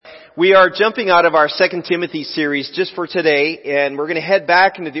We are jumping out of our 2 Timothy series just for today, and we're going to head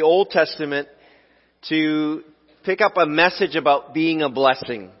back into the Old Testament to pick up a message about being a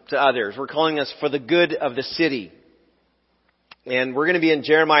blessing to others. We're calling this For the Good of the City. And we're going to be in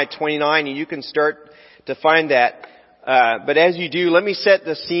Jeremiah 29, and you can start to find that. But as you do, let me set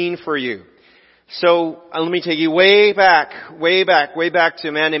the scene for you. So let me take you way back to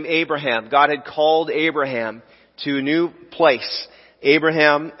a man named Abraham. God had called Abraham to a new place.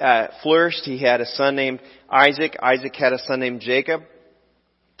 Abraham flourished. He had a son named Isaac. Isaac had a son named Jacob.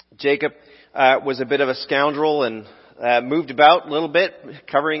 Jacob was a bit of a scoundrel and moved about a little bit,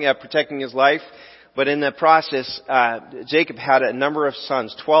 protecting his life. But in the process, Jacob had a number of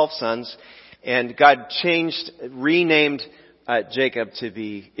sons, 12 sons, and God renamed Jacob to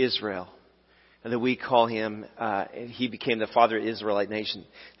be Israel. And that we call him, he became the father of the Israelite nation.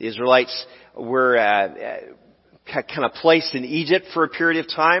 The Israelites were kind of placed in Egypt for a period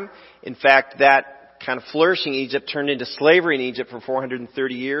of time. In fact, that kind of flourishing Egypt turned into slavery in Egypt for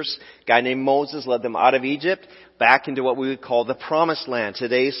 430 years. A guy named Moses led them out of Egypt back into what we would call the Promised Land.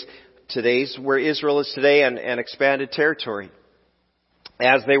 Today's where Israel is today and expanded territory.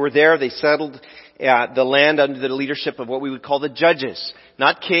 As they were there, they settled the land under the leadership of what we would call the judges.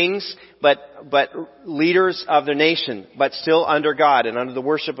 Not kings, but leaders of their nation, but still under God and under the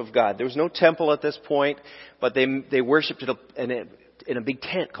worship of God. There was no temple at this point, but they worshipped in a big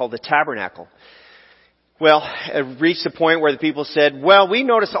tent called the tabernacle. Well, it reached the point where the people said, well, we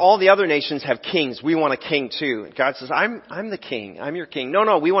notice all the other nations have kings. We want a king too. And God says, I'm the king. I'm your king.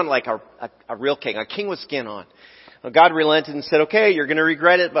 No, we want like a real king, a king with skin on. Well, God relented and said, okay, you're going to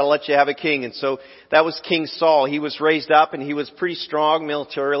regret it, but I'll let you have a king. And so that was King Saul. He was raised up and he was pretty strong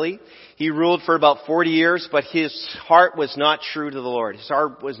militarily. He ruled for about 40 years, but his heart was not true to the Lord. His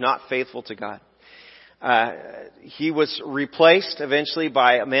heart was not faithful to God. He was replaced eventually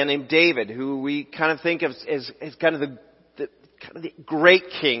by a man named David, who we kind of think of as kind of the great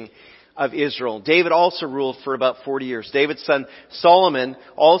king of Israel. David also ruled for about 40 years. David's son Solomon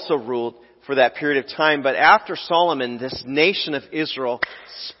also ruled for that period of time. But after Solomon, this nation of Israel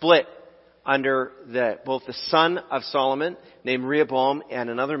split under both the son of Solomon named Rehoboam and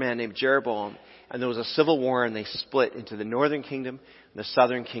another man named Jeroboam. And there was a civil war and they split into the northern kingdom and the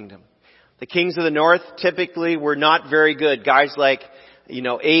southern kingdom. The kings of the north typically were not very good. Guys like,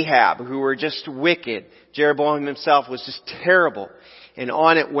 Ahab, who were just wicked. Jeroboam himself was just terrible. And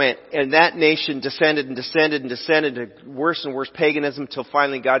on it went. And that nation descended to worse and worse paganism until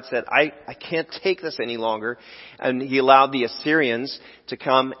finally God said, I can't take this any longer. And He allowed the Assyrians to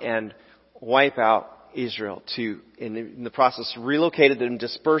come and wipe out Israel in the process, relocated them,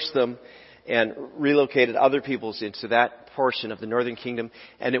 dispersed them, and relocated other peoples into that portion of the northern kingdom.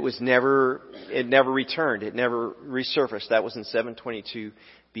 And it never returned. It never resurfaced. That was in 722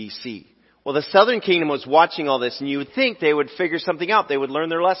 BC. Well, the southern kingdom was watching all this, and you would think they would figure something out. They would learn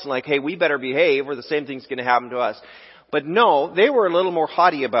their lesson, like, hey, we better behave or the same thing's going to happen to us. But no, they were a little more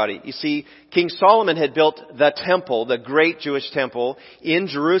haughty about it. You see, King Solomon had built the temple, the great Jewish temple, in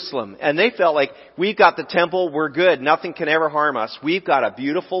Jerusalem. And they felt like, we've got the temple, we're good, nothing can ever harm us. We've got a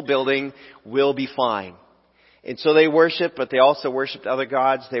beautiful building, we'll be fine. And so they worshipped, but they also worshipped other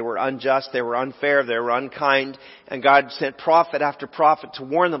gods. They were unjust, they were unfair, they were unkind. And God sent prophet after prophet to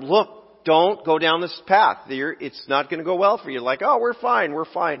warn them, look, don't go down this path. It's not going to go well for you. Like, oh, we're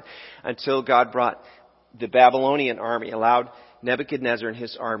fine. Until God brought the Babylonian army, allowed Nebuchadnezzar and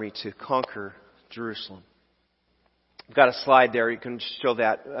his army to conquer Jerusalem. I've got a slide there. You can show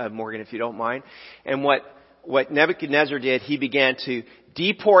that, Morgan, if you don't mind. And what Nebuchadnezzar did, he began to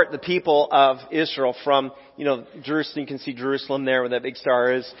deport the people of Israel from, Jerusalem. You can see Jerusalem there where that big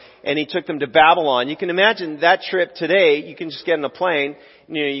star is. And he took them to Babylon. You can imagine that trip today. You can just get on a plane.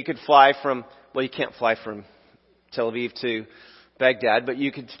 You could fly you can't fly from Tel Aviv to Baghdad, but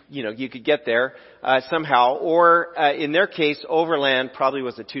you could get there, somehow. Or, in their case, overland probably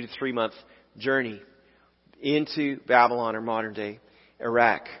was a 2 to 3 month journey into Babylon or modern day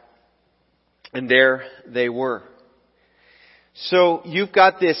Iraq. And there they were. So you've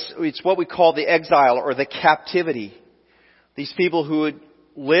got this, it's what we call the exile or the captivity. These people who had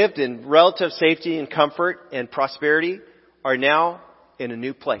lived in relative safety and comfort and prosperity are now in a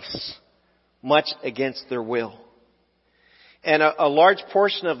new place, much against their will. And a large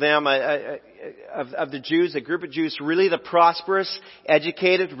portion of them, of the Jews, a group of Jews, really the prosperous,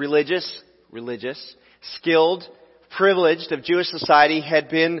 educated, religious, skilled, privileged of Jewish society had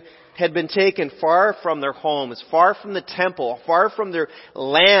been taken far from their homes, far from the temple, far from their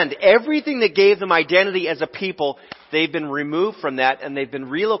land. Everything that gave them identity as a people, they've been removed from that and they've been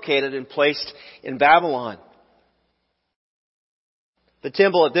relocated and placed in Babylon. The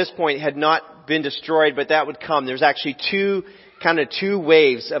temple at this point had not been destroyed, but that would come. There's actually two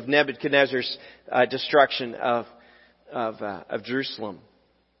waves of Nebuchadnezzar's destruction of Jerusalem.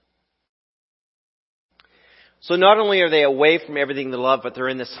 So not only are they away from everything they love, but they're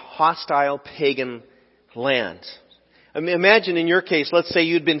in this hostile pagan land. I mean, imagine in your case, let's say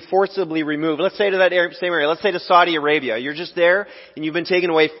you'd been forcibly removed. Let's say to that same area. Let's say to Saudi Arabia. You're just there and you've been taken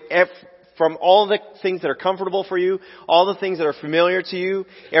away from all the things that are comfortable for you, all the things that are familiar to you,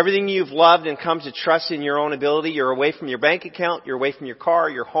 everything you've loved and come to trust in your own ability. You're away from your bank account. You're away from your car,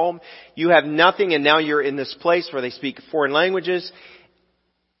 your home. You have nothing, and now you're in this place where they speak foreign languages.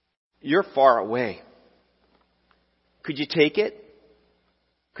 You're far away. Could you take it?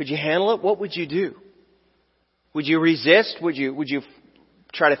 Could you handle it? What would you do? Would you resist? Would you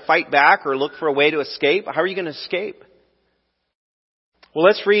try to fight back or look for a way to escape? How are you going to escape? Well,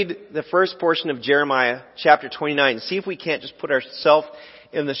 let's read the first portion of Jeremiah chapter 29 and see if we can't just put ourselves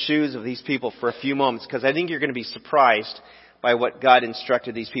in the shoes of these people for a few moments, because I think you're going to be surprised by what God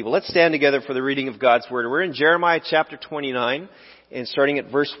instructed these people. Let's stand together for the reading of God's Word. We're in Jeremiah chapter 29, and starting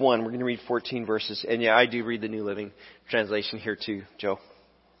at verse 1, we're going to read 14 verses. And yeah, I do read the New Living Translation here too, Joe.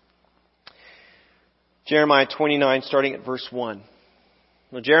 Jeremiah 29, starting at verse 1.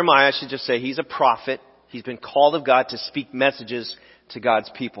 Now, Jeremiah, I should just say, he's a prophet. He's been called of God to speak messages to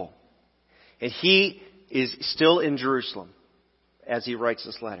God's people. And he is still in Jerusalem as he writes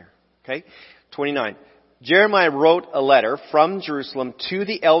this letter. Okay? 29. Jeremiah wrote a letter from Jerusalem to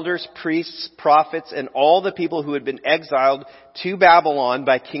the elders, priests, prophets, and all the people who had been exiled to Babylon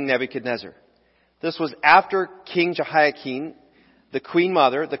by King Nebuchadnezzar. This was after King Jehoiakim, the queen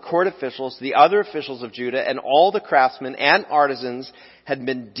mother, the court officials, the other officials of Judah, and all the craftsmen and artisans had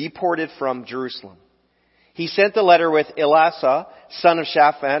been deported from Jerusalem. He sent the letter with Elasah, son of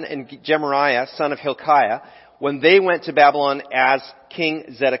Shaphan, and Gemariah, son of Hilkiah, when they went to Babylon as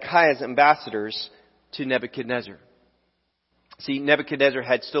King Zedekiah's ambassadors to Nebuchadnezzar. See, Nebuchadnezzar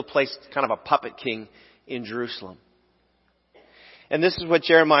had still placed kind of a puppet king in Jerusalem. And this is what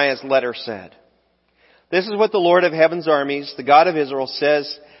Jeremiah's letter said. This is what the Lord of heaven's armies, the God of Israel,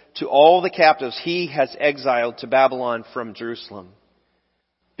 says to all the captives he has exiled to Babylon from Jerusalem.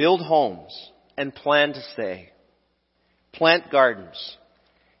 Build homes and plan to stay. Plant gardens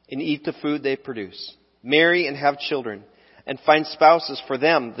and eat the food they produce. Marry and have children and find spouses for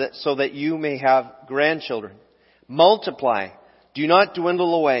them so that you may have grandchildren. Multiply, do not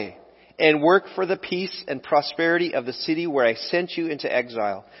dwindle away, and work for the peace and prosperity of the city where I sent you into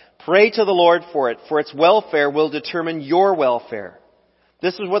exile. Pray to the Lord for it, for its welfare will determine your welfare.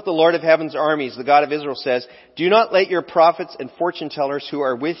 This is what the Lord of heaven's armies, the God of Israel, says. Do not let your prophets and fortune tellers who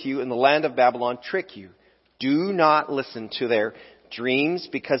are with you in the land of Babylon trick you. Do not listen to their dreams,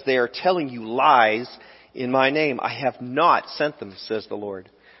 because they are telling you lies in my name. I have not sent them, says the Lord.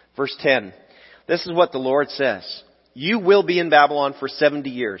 Verse 10. This is what the Lord says. You will be in Babylon for 70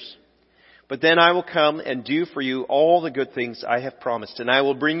 years. But then I will come and do for you all the good things I have promised, and I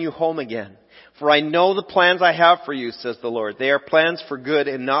will bring you home again. For I know the plans I have for you, says the Lord. They are plans for good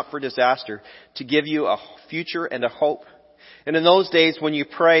and not for disaster, to give you a future and a hope. And in those days when you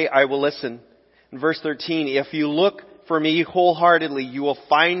pray, I will listen. In verse 13, if you look for me wholeheartedly, you will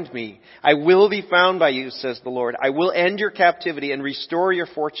find me. I will be found by you, says the Lord. I will end your captivity and restore your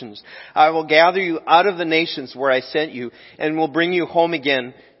fortunes. I will gather you out of the nations where I sent you, and will bring you home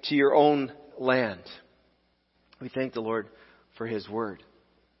again to your own land. We thank the Lord for His Word.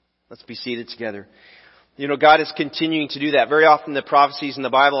 Let's be seated together. You know, God is continuing to do that. Very often the prophecies in the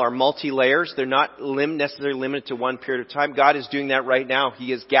Bible are multi-layers. They're not necessarily limited to one period of time. God is doing that right now.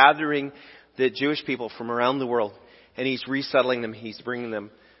 He is gathering the Jewish people from around the world, and He's resettling them. He's bringing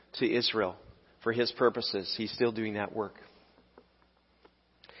them to Israel for His purposes. He's still doing that work.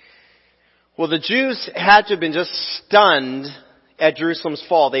 Well, the Jews had to have been just stunned at Jerusalem's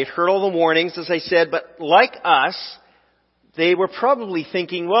fall. They'd heard all the warnings, as I said, but like us, they were probably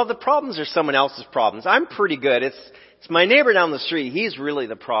thinking, well, the problems are someone else's problems. I'm pretty good. It's my neighbor down the street. He's really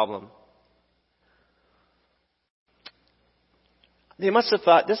the problem. They must have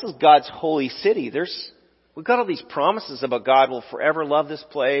thought, this is God's holy city. We've got all these promises about God will forever love this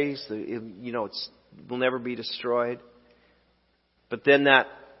place. It will never be destroyed. But then that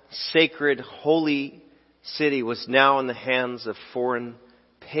sacred, holy city was now in the hands of foreign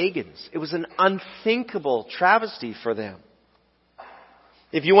pagans. It was an unthinkable travesty for them.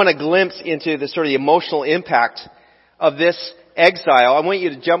 If you want a glimpse into the sort of emotional impact of this exile, I want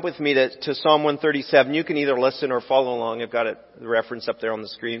you to jump with me to Psalm 137. You can either listen or follow along. I've got the reference up there on the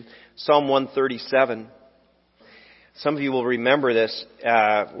screen. Psalm 137. Some of you will remember this.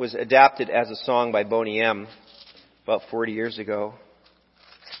 Was adapted as a song by Boney M. about 40 years ago.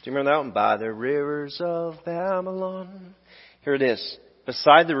 Do you remember that one? By the rivers of Babylon. Here it is.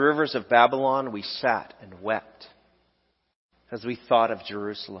 Beside the rivers of Babylon, we sat and wept as we thought of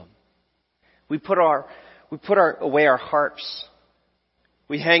Jerusalem. We put away our harps.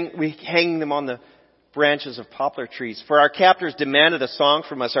 We hang them on the branches of poplar trees. For our captors demanded a song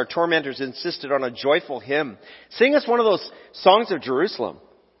from us. Our tormentors insisted on a joyful hymn. Sing us one of those songs of Jerusalem.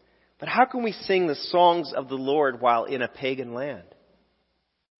 But how can we sing the songs of the Lord while in a pagan land?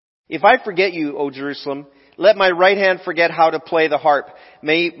 If I forget you, O Jerusalem, let my right hand forget how to play the harp.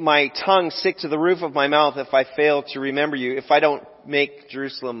 May my tongue stick to the roof of my mouth if I fail to remember you, if I don't make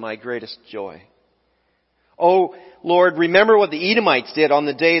Jerusalem my greatest joy. Oh, Lord, remember what the Edomites did on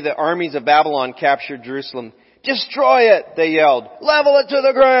the day the armies of Babylon captured Jerusalem. Destroy it, they yelled. Level it to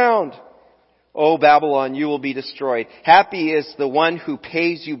the ground. Oh, Babylon, you will be destroyed. Happy is the one who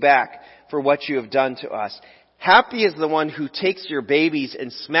pays you back for what you have done to us. Happy is the one who takes your babies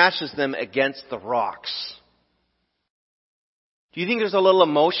and smashes them against the rocks. Do you think there's a little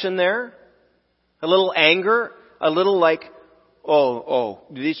emotion there? A little anger? A little like,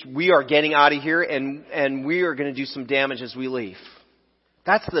 we are getting out of here and we are going to do some damage as we leave.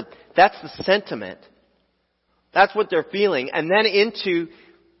 That's the sentiment. That's what they're feeling. And then into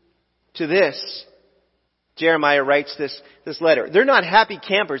this, Jeremiah writes this letter. They're not happy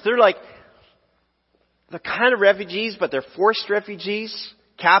campers. They're like the kind of refugees, but they're forced refugees,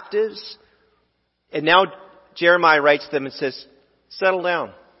 captives. And now Jeremiah writes them and says, settle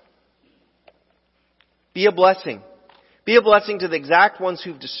down. Be a blessing. Be a blessing to the exact ones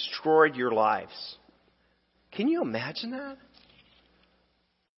who've destroyed your lives. Can you imagine that?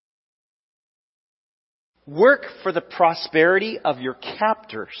 Work for the prosperity of your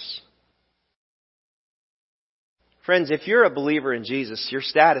captors. Friends, if you're a believer in Jesus, your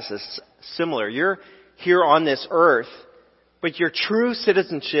status is similar. You're here on this earth, but your true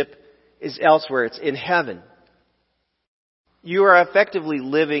citizenship is elsewhere. It's in heaven. You are effectively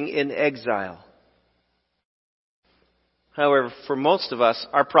living in exile. However, for most of us,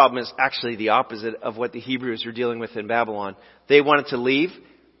 our problem is actually the opposite of what the Hebrews are dealing with in Babylon. They wanted to leave.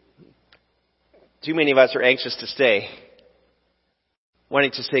 Too many of us are anxious to stay,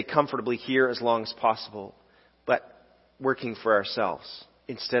 wanting to stay comfortably here as long as possible, but working for ourselves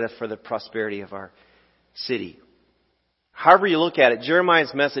instead of for the prosperity of our city. However you look at it,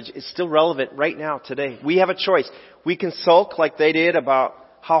 Jeremiah's message is still relevant right now, today. We have a choice. We can sulk like they did about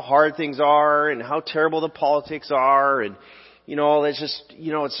how hard things are and how terrible the politics are, and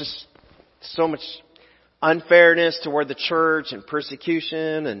it's just so much unfairness toward the church and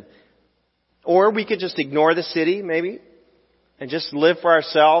persecution, or we could just ignore the city maybe and just live for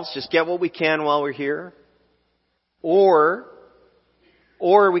ourselves, just get what we can while we're here. Or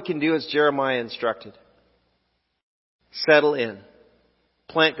we can do as Jeremiah instructed. Settle in.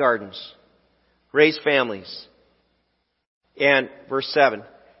 Plant gardens. Raise families. And verse 7.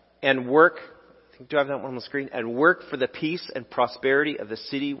 And work, do I have that one on the screen? And work for the peace and prosperity of the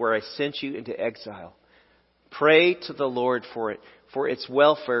city where I sent you into exile. Pray to the Lord for it, for its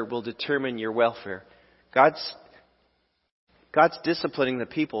welfare will determine your welfare. God's disciplining the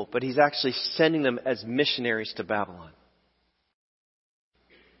people, but He's actually sending them as missionaries to Babylon.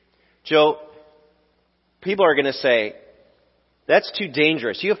 Joe, people are going to say, that's too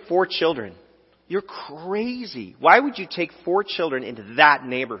dangerous. You have 4 children. You're crazy. Why would you take 4 children into that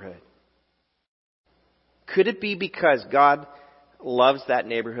neighborhood? Could it be because God loves that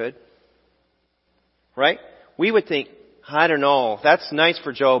neighborhood? Right? We would think, I don't know, that's nice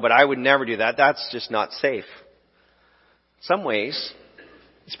for Joe, but I would never do that. That's just not safe. In some ways,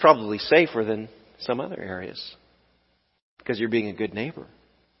 it's probably safer than some other areas because you're being a good neighbor.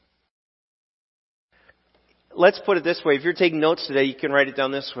 Let's put it this way. If you're taking notes today, you can write it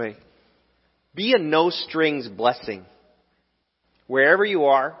down this way. Be a no-strings blessing. Wherever you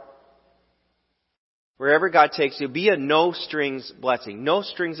are, wherever God takes you, be a no-strings blessing. No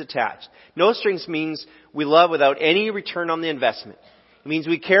strings attached. No strings means we love without any return on the investment. It means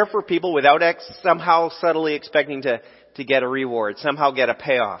we care for people without somehow subtly expecting to get a reward, somehow get a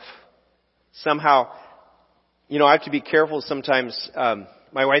payoff. Somehow, I have to be careful sometimes.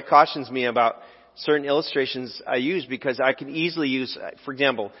 My wife cautions me about certain illustrations I use because I can easily use, for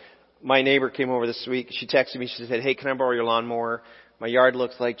example, my neighbor came over this week. She texted me. She said, hey, can I borrow your lawnmower? My yard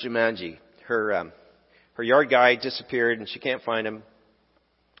looks like Jumanji. Her yard guy disappeared and she can't find him.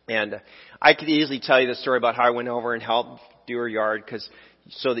 And I could easily tell you the story about how I went over and helped do her yard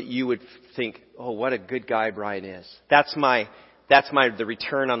so that you would think, oh, what a good guy Brian is. That's the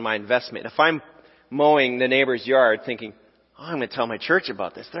return on my investment. If I'm mowing the neighbor's yard thinking, oh, I'm going to tell my church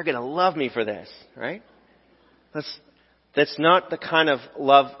about this. They're going to love me for this, right? That's not the kind of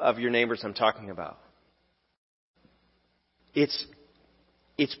love of your neighbors I'm talking about. It's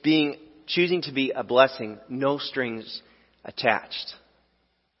choosing to be a blessing, no strings attached.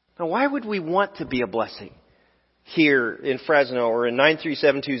 Now, why would we want to be a blessing here in Fresno or in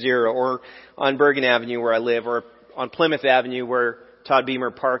 93720 or on Bergen Avenue where I live or on Plymouth Avenue where Todd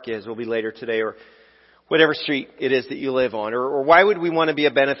Beamer Park is, will be later today, or whatever street it is that you live on? Or why would we want to be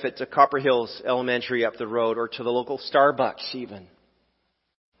a benefit to Copper Hills Elementary up the road or to the local Starbucks even?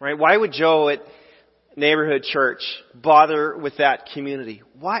 Right? Why would Joe at Neighborhood Church bother with that community?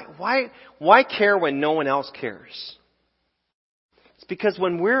 Why care when no one else cares? It's because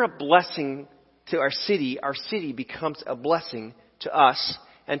when we're a blessing to our city becomes a blessing to us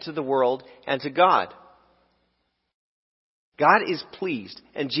and to the world and to God. God is pleased,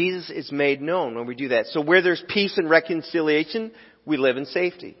 and Jesus is made known when we do that. So where there's peace and reconciliation, we live in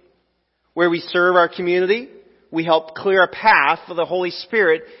safety. Where we serve our community, we help clear a path for the Holy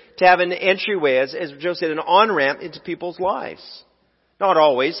Spirit to have an entryway, as Joe said, an on-ramp into people's lives. Not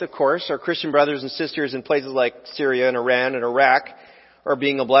always, of course. Our Christian brothers and sisters in places like Syria and Iran and Iraq are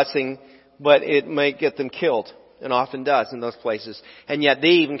being a blessing, but it might get them killed, and often does in those places. And yet they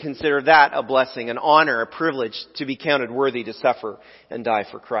even consider that a blessing, an honor, a privilege to be counted worthy to suffer and die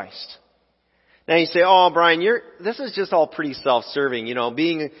for Christ. Now you say, oh, Brian, this is just all pretty self-serving,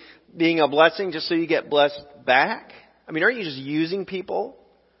 being a blessing just so you get blessed back. I mean, aren't you just using people?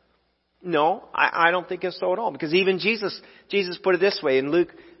 No, I don't think it's so at all. Because even Jesus put it this way in Luke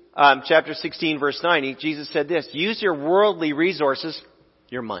chapter 16, verse 9. Jesus said this: use your worldly resources,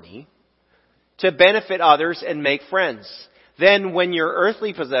 your money, to benefit others and make friends. Then when your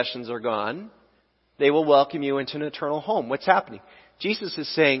earthly possessions are gone, they will welcome you into an eternal home. What's happening? Jesus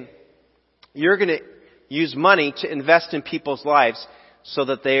is saying, you're going to use money to invest in people's lives so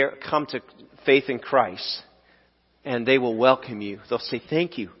that they come to faith in Christ. And they will welcome you. They'll say,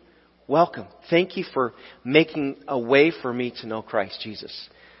 thank you. Welcome. Thank you for making a way for me to know Christ Jesus.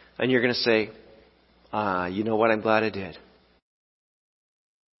 And you're going to say, you know what? I'm glad I did.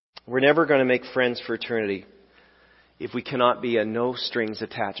 We're never going to make friends for eternity if we cannot be a no strings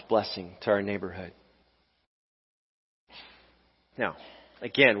attached blessing to our neighborhood. Now,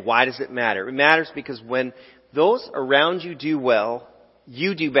 again, why does it matter? It matters because when those around you do well,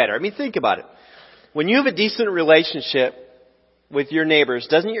 you do better. I mean, think about it. When you have a decent relationship with your neighbors,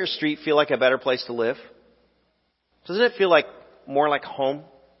 doesn't your street feel like a better place to live? Doesn't it feel like more like home?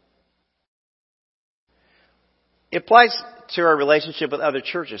 It applies to our relationship with other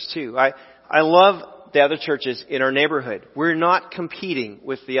churches too. I love the other churches in our neighborhood. We're not competing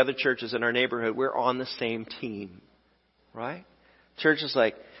with the other churches in our neighborhood. We're on the same team. Right? Churches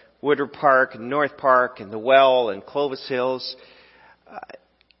like Woodward Park and North Park and The Well and Clovis Hills.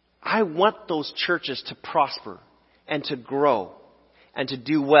 I want those churches to prosper and to grow and to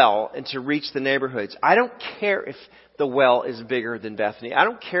do well and to reach the neighborhoods. I don't care if The Well is bigger than Bethany. I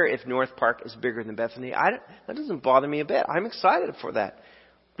don't care if North Park is bigger than Bethany. That doesn't bother me a bit. I'm excited for that.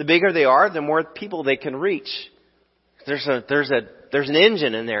 The bigger they are, the more people they can reach. There's an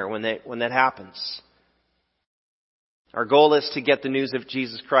engine in there when that happens. Our goal is to get the news of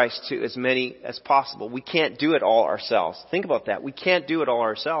Jesus Christ to as many as possible. We can't do it all ourselves. Think about that. We can't do it all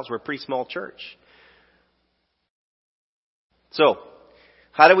ourselves. We're a pretty small church. So,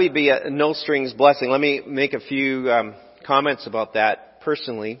 how do we be a no-strings blessing? Let me make a few comments about that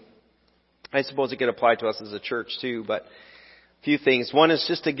personally. I suppose it could apply to us as a church too, but a few things. One is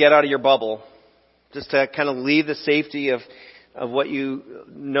just to get out of your bubble. Just to kind of leave the safety of what you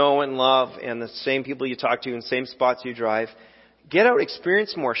know and love and the same people you talk to and same spots you drive. Get out,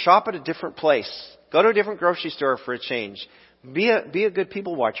 experience more. Shop at a different place. Go to a different grocery store for a change. Be a good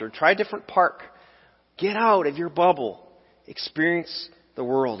people watcher. Try a different park. Get out of your bubble. Experience the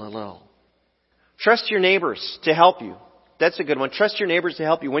world a little. Trust your neighbors to help you. That's a good one. Trust your neighbors to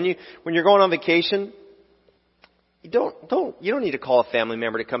help you. When you're going on vacation, you don't need to call a family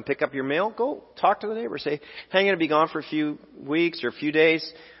member to come pick up your mail. Go talk to the neighbor. Say, hey, I'm going to be gone for a few weeks or a few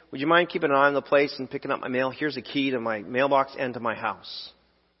days. Would you mind keeping an eye on the place and picking up my mail? Here's a key to my mailbox and to my house.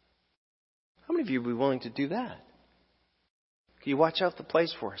 How many of you would be willing to do that? Can you watch out the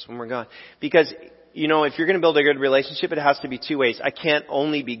place for us when we're gone? Because, if you're going to build a good relationship, it has to be two ways. I can't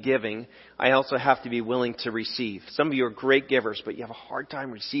only be giving. I also have to be willing to receive. Some of you are great givers, but you have a hard time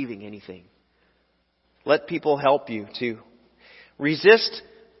receiving anything. Let people help you too. Resist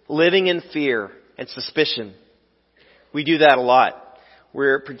living in fear and suspicion. We do that a lot.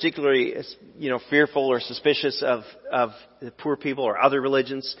 We're particularly, fearful or suspicious of the poor people or other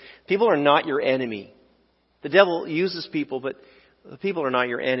religions. People are not your enemy. The devil uses people, but The people are not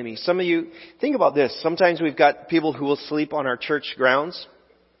your enemies. Some of you, think about this. Sometimes we've got people who will sleep on our church grounds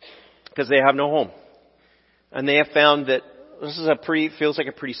because they have no home. And they have found that this is feels like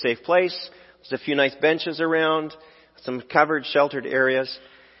a pretty safe place. There's a few nice benches around, some covered, sheltered areas.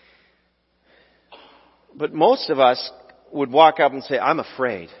 But most of us would walk up and say, I'm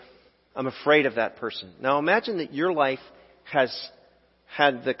afraid. I'm afraid of that person. Now imagine that your life has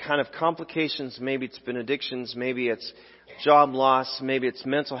had the kind of complications. Maybe it's been addictions, maybe it's job loss, maybe it's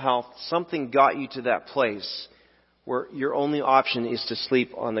mental health. Something got you to that place where your only option is to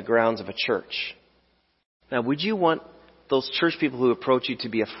sleep on the grounds of a church. Now, would you want those church people who approach you to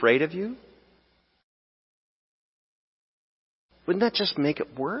be afraid of you? Wouldn't that just make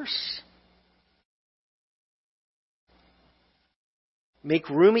it worse? Make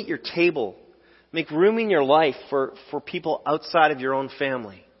room at your table. Make room in your life for people outside of your own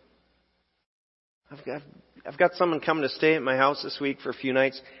family. I've got someone coming to stay at my house this week for a few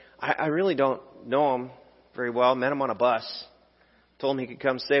nights. I really don't know him very well. Met him on a bus. Told him he could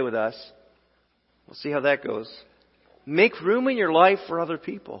come stay with us. We'll see how that goes. Make room in your life for other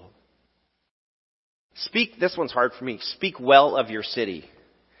people. This one's hard for me. Speak well of your city.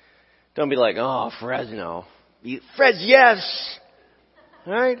 Don't be like, oh, Fresno. Fres, yes!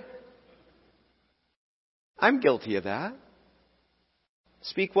 Alright? I'm guilty of that.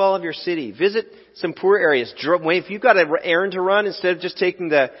 Speak well of your city. Visit some poor areas. If you've got an errand to run, instead of just taking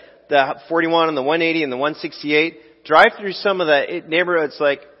the 41 and the 180 and the 168, drive through some of the neighborhoods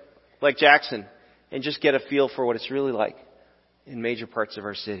like Jackson and just get a feel for what it's really like in major parts of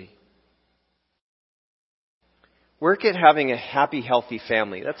our city. Work at having a happy, healthy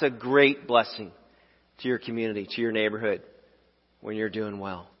family. That's a great blessing to your community, to your neighborhood when you're doing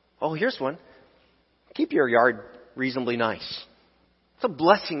well. Oh, here's one. Keep your yard reasonably nice. It's a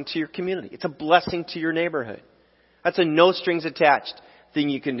blessing to your community. It's a blessing to your neighborhood. That's a no strings attached thing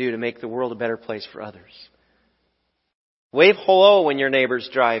you can do to make the world a better place for others. Wave hello when your neighbors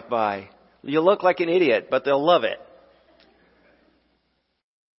drive by. You look like an idiot, but they'll love it.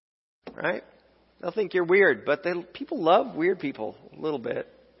 Right? They'll think you're weird, but people love weird people a little bit.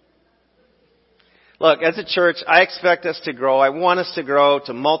 Look, as a church, I expect us to grow. I want us to grow,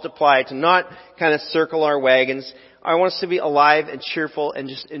 to multiply, to not kind of circle our wagons. I want us to be alive and cheerful and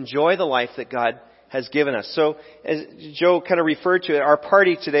just enjoy the life that God has given us. So, as Joe kind of referred to it, our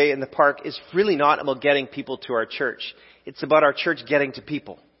party today in the park is really not about getting people to our church. It's about our church getting to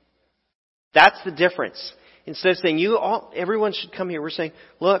people. That's the difference. Instead of saying, everyone should come here, we're saying,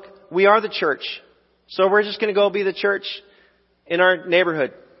 look, we are the church. So we're just going to go be the church in our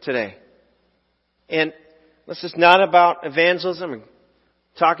neighborhood today. And this is not about evangelism or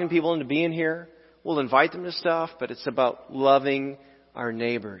talking people into being here. We'll invite them to stuff, but it's about loving our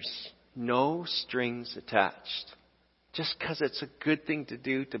neighbors. No strings attached. Just because it's a good thing to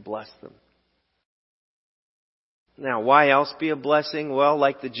do to bless them. Now, why else be a blessing? Well,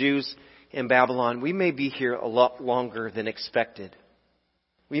 like the Jews in Babylon, we may be here a lot longer than expected.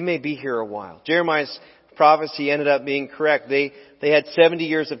 We may be here a while. Jeremiah's prophecy ended up being correct. They had 70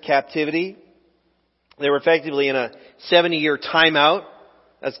 years of captivity. They were effectively in a 70-year timeout.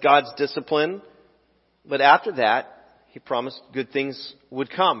 That's God's discipline. But after that, He promised good things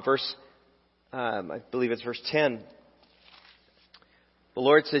would come. I believe it's verse 10. The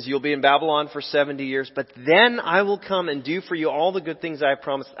Lord says, you'll be in Babylon for 70 years, but then I will come and do for you all the good things I have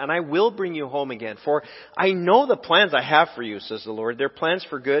promised, and I will bring you home again. For I know the plans I have for you, says the Lord. They're plans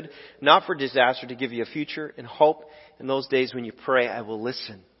for good, not for disaster, to give you a future and hope. In those days when you pray, I will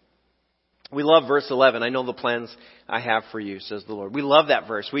listen. We love verse 11. I know the plans I have for you, says the Lord. We love that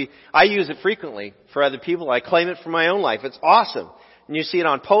verse. I use it frequently for other people. I claim it for my own life. It's awesome. And you see it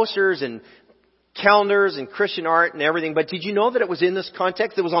on posters and calendars and Christian art and everything. But did you know that it was in this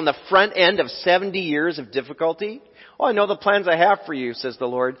context? It was on the front end of 70 years of difficulty. Oh, I know the plans I have for you, says the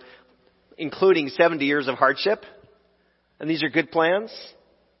Lord, including 70 years of hardship. And these are good plans?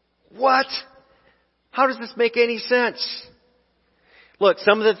 What? How does this make any sense? Look,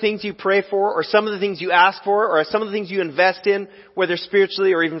 some of the things you pray for, or some of the things you ask for, or some of the things you invest in, whether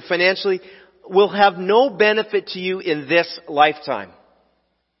spiritually or even financially, will have no benefit to you in this lifetime.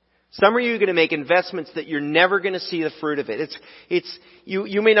 Some of you are going to make investments that you're never going to see the fruit of it.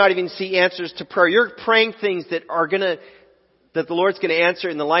 You may not even see answers to prayer. You're praying things that the Lord's going to answer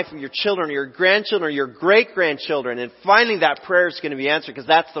in the life of your children, or your grandchildren, or your great-grandchildren. And finally that prayer is going to be answered because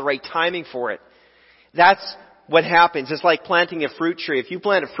that's the right timing for it. That's what happens. It's like planting a fruit tree. If you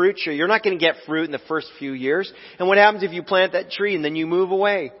plant a fruit tree, you're not going to get fruit in the first few years. And what happens if you plant that tree and then you move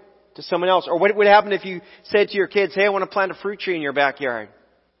away to someone else? Or what would happen if you said to your kids, hey, I want to plant a fruit tree in your backyard?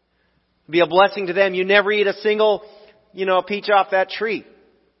 Be a blessing to them. You never eat a single a peach off that tree.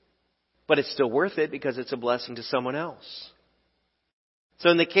 But it's still worth it because it's a blessing to someone else. So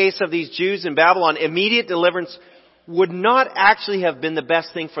in the case of these Jews in Babylon, immediate deliverance would not actually have been the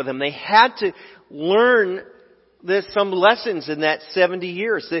best thing for them. They had to learn some lessons in that 70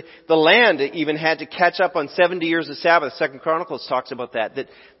 years. The land even had to catch up on 70 years of Sabbath. 2 Chronicles talks about that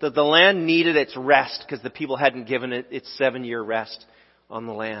the land needed its rest because the people hadn't given it its 7-year rest on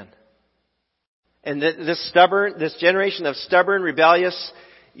the land. And this generation of stubborn, rebellious,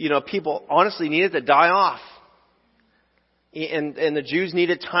 people honestly needed to die off. And the Jews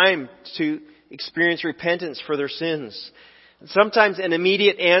needed time to experience repentance for their sins. Sometimes an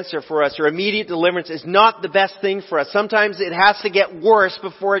immediate answer for us or immediate deliverance is not the best thing for us. Sometimes it has to get worse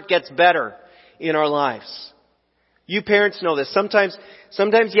before it gets better in our lives. You parents know this. Sometimes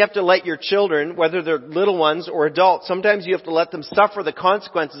you have to let your children, whether they're little ones or adults, sometimes you have to let them suffer the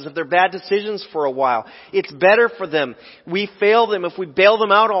consequences of their bad decisions for a while. It's better for them. We fail them if we bail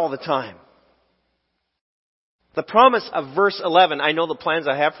them out all the time. The promise of verse 11, I know the plans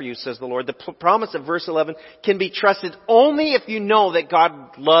I have for you, says the Lord. The promise of verse 11 can be trusted only if you know that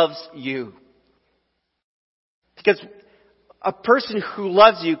God loves you. Because a person who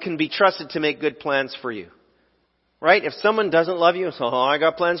loves you can be trusted to make good plans for you. Right? If someone doesn't love you, I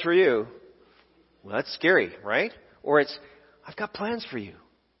got plans for you. Well, that's scary, right? Or it's, I've got plans for you.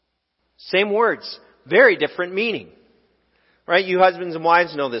 Same words, very different meaning. Right? You husbands and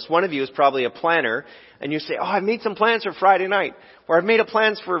wives know this. One of you is probably a planner, and you say, I've made some plans for Friday night, or I've made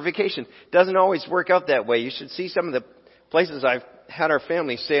plans for a vacation. Doesn't always work out that way. You should see some of the places I've had our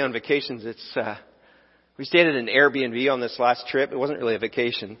family stay on vacations. We stayed at an Airbnb on this last trip. It wasn't really a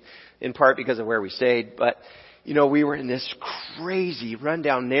vacation, in part because of where we stayed, but we were in this crazy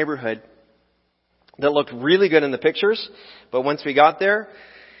rundown neighborhood that looked really good in the pictures, but once we got there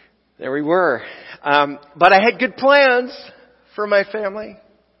we were. But I had good plans for my family.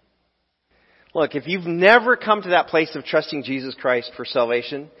 Look, if you've never come to that place of trusting Jesus Christ for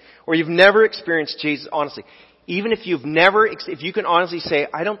salvation, or you've never experienced Jesus, honestly, even if you can honestly say,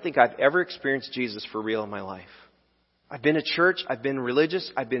 I don't think I've ever experienced Jesus for real in my life. I've been to church, I've been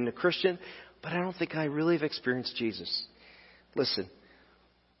religious, I've been a Christian, but I don't think I really have experienced Jesus. Listen,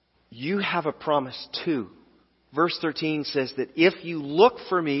 you have a promise too. Verse 13 says that if you look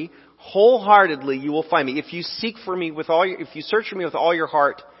for me wholeheartedly, you will find me. If you seek for me if you search for me with all your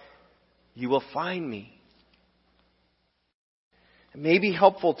heart, you will find me. It may be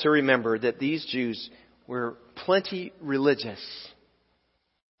helpful to remember that these Jews were plenty religious.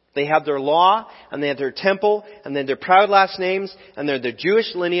 They had their law, and they had their temple, and then their proud last names, and their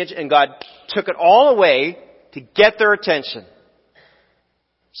Jewish lineage, and God took it all away to get their attention.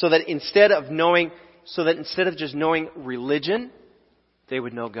 So that instead of just knowing religion, they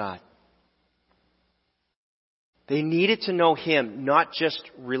would know God. They needed to know Him, not just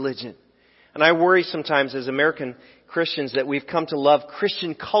religion. And I worry sometimes as American Christians that we've come to love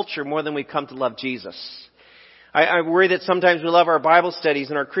Christian culture more than we've come to love Jesus. I worry that sometimes we love our Bible studies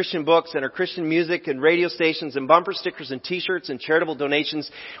and our Christian books and our Christian music and radio stations and bumper stickers and t-shirts and charitable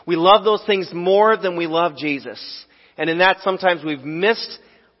donations. We love those things more than we love Jesus. And in that sometimes we've missed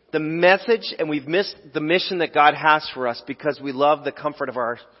the message and we've missed the mission that God has for us because we love the comfort of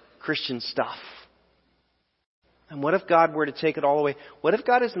our Christian stuff. And what if God were to take it all away? What if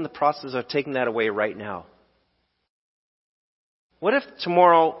God is in the process of taking that away right now? What if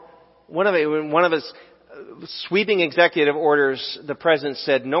tomorrow, one of his sweeping executive orders, the President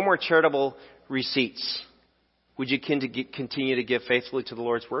said, no more charitable receipts. Would you continue to give faithfully to the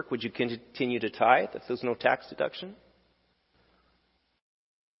Lord's work? Would you continue to tithe if there's no tax deduction?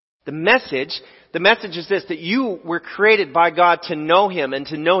 The message is this, that you were created by God to know Him and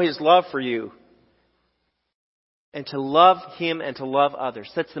to know His love for you. And to love Him and to love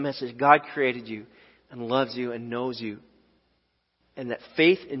others. That's the message. God created you and loves you and knows you. And that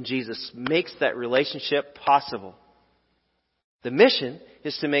faith in Jesus makes that relationship possible. The mission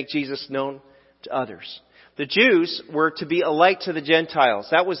is to make Jesus known to others. The Jews were to be a light to the Gentiles.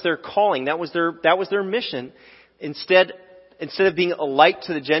 That was their calling. That was their mission. Instead of being a light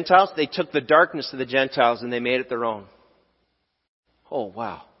to the Gentiles, they took the darkness of the Gentiles and they made it their own. Oh,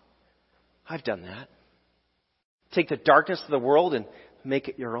 wow. I've done that. Take the darkness of the world and make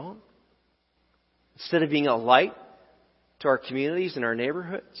it your own. Instead of being a light to our communities and our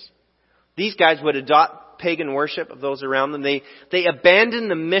neighborhoods. These guys would adopt pagan worship of those around them. They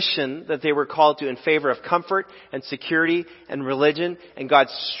abandoned the mission that they were called to in favor of comfort and security and religion. And God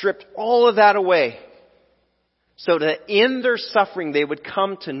stripped all of that away. So that in their suffering they would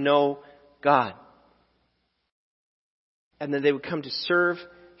come to know God. And then they would come to serve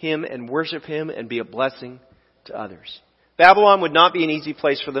Him and worship Him and be a blessing to to others. Babylon would not be an easy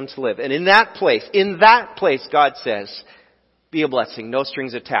place for them to live. And in that place, God says, be a blessing, no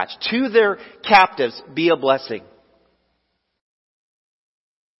strings attached. To their captives, be a blessing.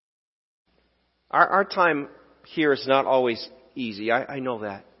 Our time here is not always easy. I know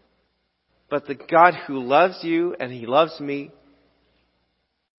that. But the God who loves you and He loves me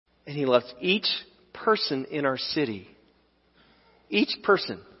and He loves each person in our city. Each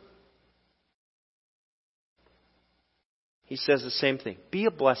person. He says the same thing. Be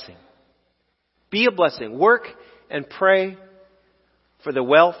a blessing. Be a blessing. Work and pray for the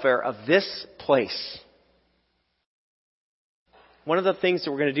welfare of this place. One of the things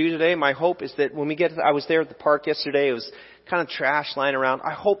that we're going to do today, my hope is that when we get, I was there at the park yesterday, it was kind of trash lying around.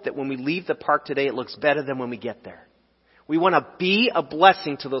 I hope that when we leave the park today, it looks better than when we get there. We want to be a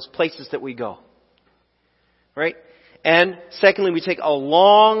blessing to those places that we go. Right? And secondly, we take a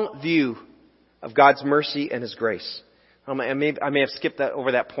long view of God's mercy and His grace. I may have skipped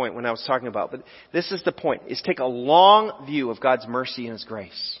over that point when I was talking about, but this is the point, is take a long view of God's mercy and His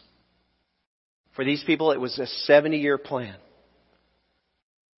grace. For these people, it was a 70-year plan.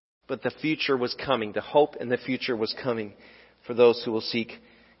 But the future was coming. The hope in the future was coming for those who will seek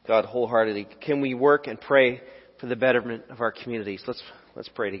God wholeheartedly. Can we work and pray for the betterment of our communities? Let's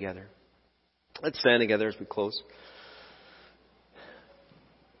pray together. Let's stand together as we close.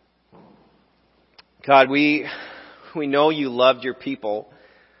 God, we know you loved your people,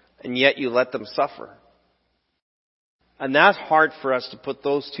 and yet you let them suffer. And that's hard for us to put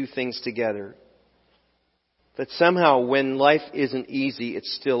those two things together. That somehow when life isn't easy,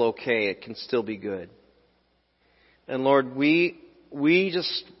 it's still okay. It can still be good. And Lord, we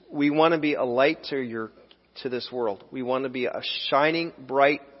want to be a light to this world. We want to be a shining,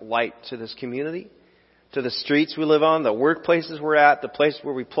 bright light to this community, to the streets we live on, the workplaces we're at, the places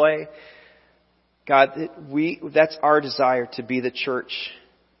where we play. God, that's our desire to be the church.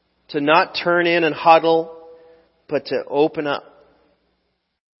 To not turn in and huddle, but to open up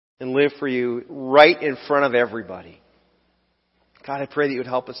and live for you right in front of everybody. God, I pray that you would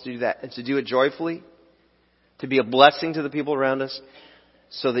help us to do that and to do it joyfully, to be a blessing to the people around us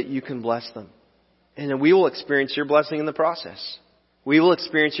so that you can bless them. And then we will experience your blessing in the process. We will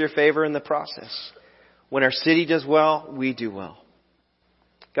experience your favor in the process. When our city does well, we do well.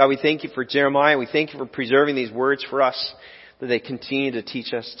 God, we thank you for Jeremiah. We thank you for preserving these words for us, that they continue to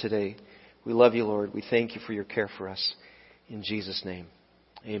teach us today. We love you, Lord. We thank you for your care for us. In Jesus' name,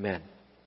 amen.